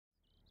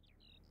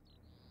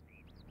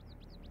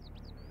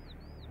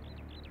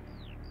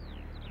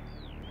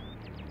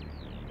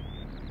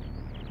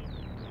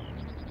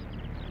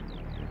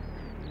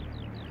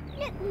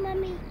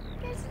Mommy,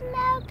 there's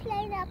no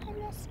plane up in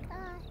the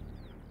sky.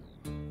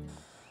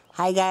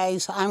 Hi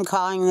guys, I'm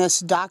calling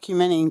this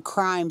documenting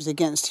crimes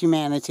against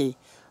humanity.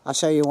 I'll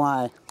show you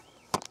why.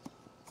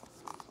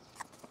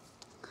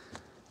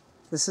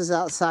 This is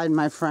outside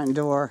my front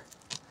door.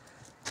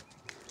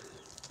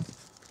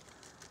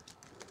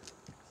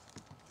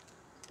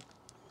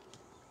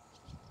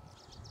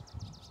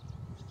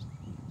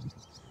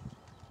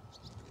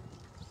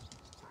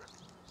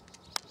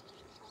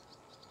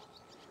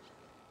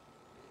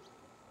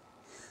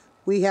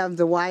 We have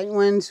the white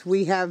ones,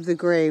 we have the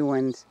gray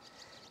ones,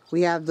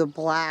 we have the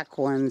black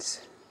ones,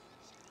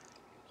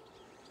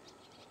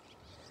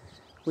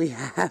 we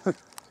have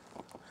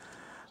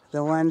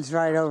the ones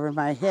right over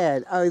my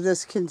head. Oh,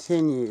 this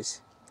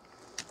continues.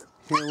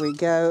 Here we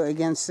go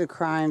against the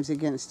crimes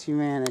against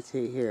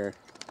humanity here.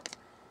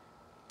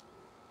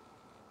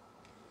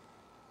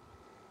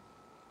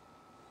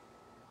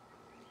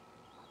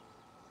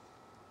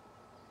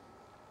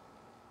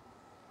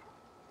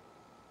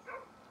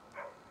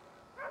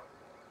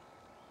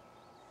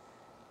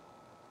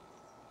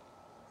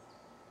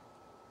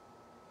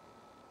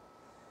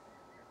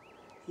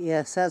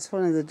 Yes, that's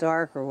one of the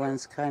darker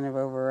ones kind of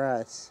over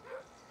us.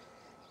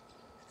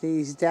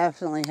 These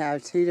definitely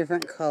have two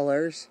different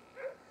colors.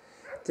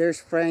 They're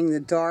spraying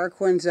the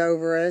dark ones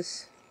over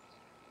us.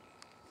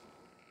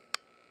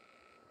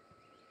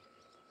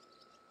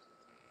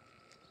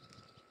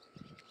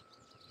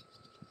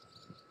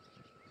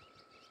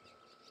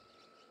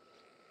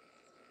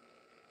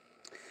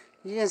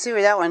 You can see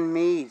where that one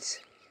meets.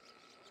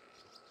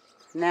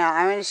 Now,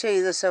 I'm going to show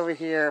you this over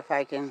here if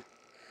I can.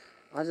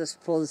 I'll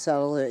just pull this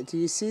out a little bit. Do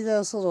you see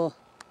those little...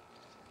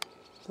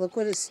 Look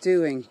what it's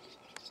doing.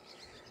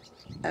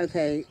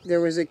 Okay, there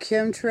was a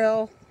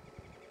chemtrail,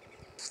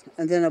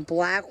 and then a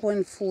black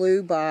one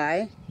flew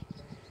by,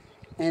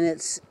 and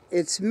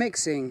it's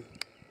mixing.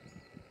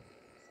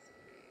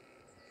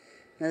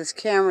 Now this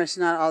camera's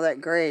not all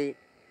that great.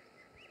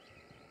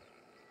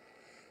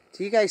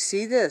 Do you guys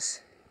see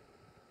this?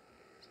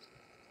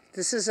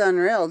 This is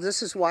unreal.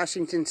 This is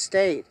Washington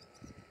State.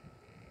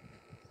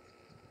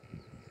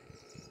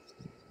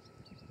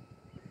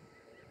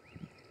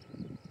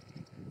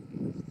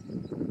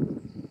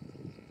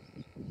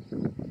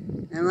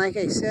 And like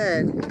I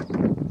said,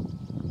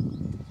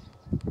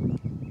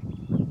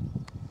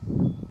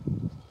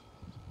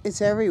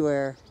 it's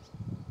everywhere.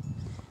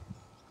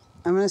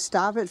 I'm going to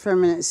stop it for a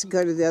minute to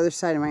go to the other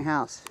side of my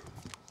house.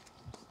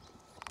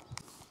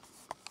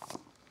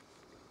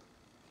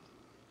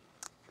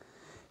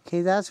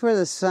 Okay, that's where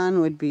the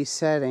sun would be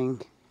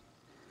setting.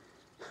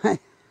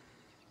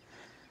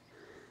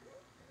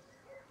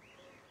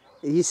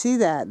 You see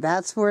that?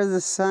 That's where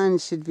the sun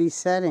should be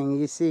setting.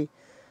 You see...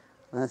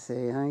 Let's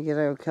see, let me get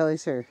over Kelly,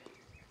 sir.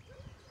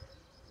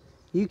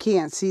 You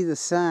can't see the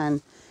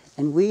sun,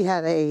 and we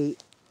had it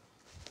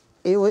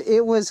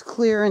was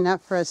clear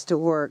enough for us to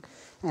work.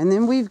 And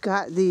then we've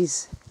got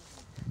these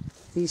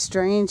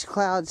strange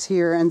clouds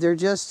here, and they're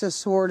just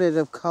assorted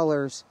of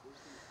colors.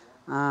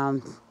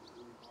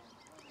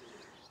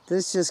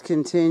 This just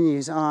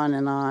continues on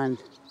and on.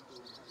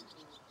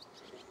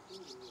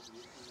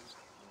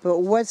 But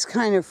what's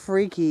kind of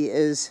freaky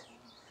is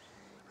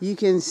you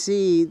can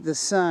see the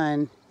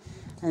sun.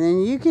 And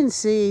then you can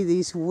see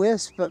these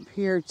wisps up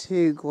here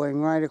too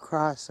going right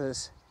across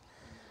us.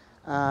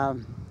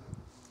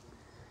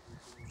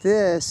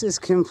 This is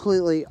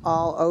completely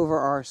all over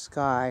our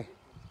sky.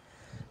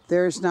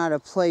 There's not a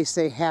place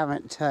they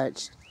haven't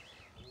touched.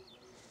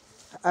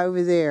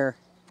 Over there.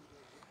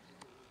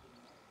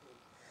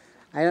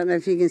 I don't know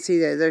if you can see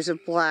that. There's a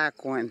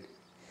black one.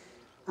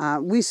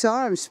 We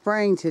saw them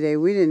spraying today.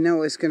 We didn't know it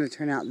was going to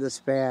turn out this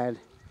bad.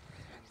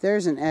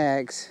 There's an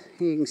X.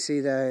 You can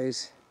see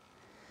those.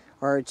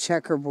 Or a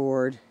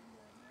checkerboard.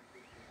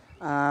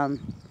 But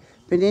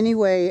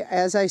anyway,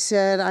 as I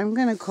said, I'm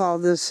going to call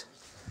this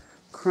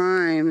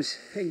crimes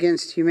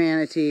against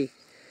humanity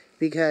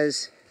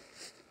because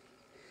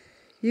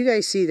you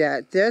guys see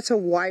that. That's a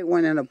white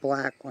one and a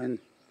black one.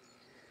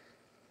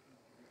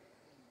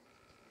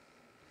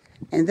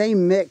 And they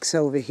mix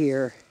over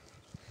here.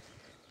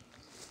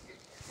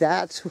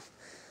 That's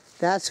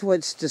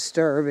what's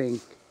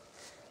disturbing.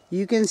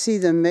 You can see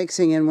them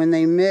mixing, and when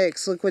they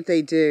mix, look what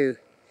they do.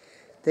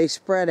 They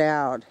spread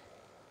out.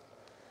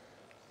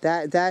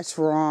 That's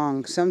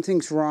wrong.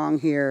 Something's wrong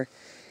here.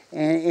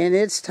 And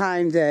it's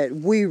time that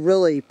we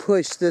really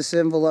push this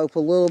envelope a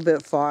little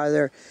bit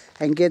farther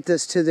and get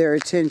this to their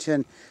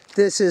attention.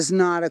 This is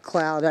not a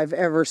cloud I've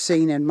ever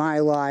seen in my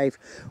life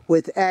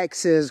with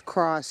X's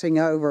crossing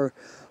over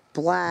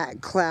black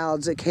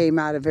clouds that came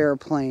out of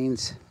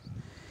airplanes.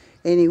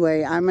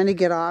 Anyway, I'm going to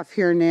get off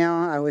here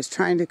now. I was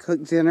trying to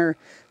cook dinner.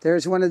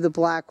 There's one of the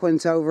black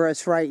ones over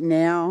us right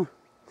now.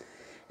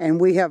 And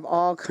we have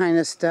all kind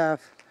of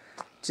stuff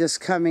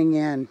just coming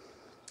in.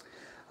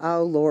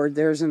 Oh, Lord,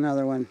 there's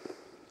another one.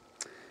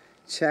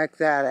 Check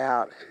that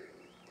out.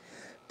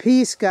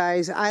 Peace,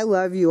 guys. I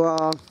love you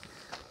all.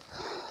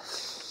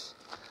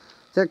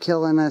 They're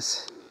killing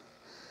us.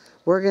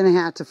 We're going to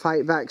have to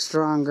fight back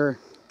stronger.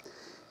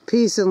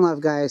 Peace and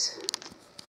love, guys.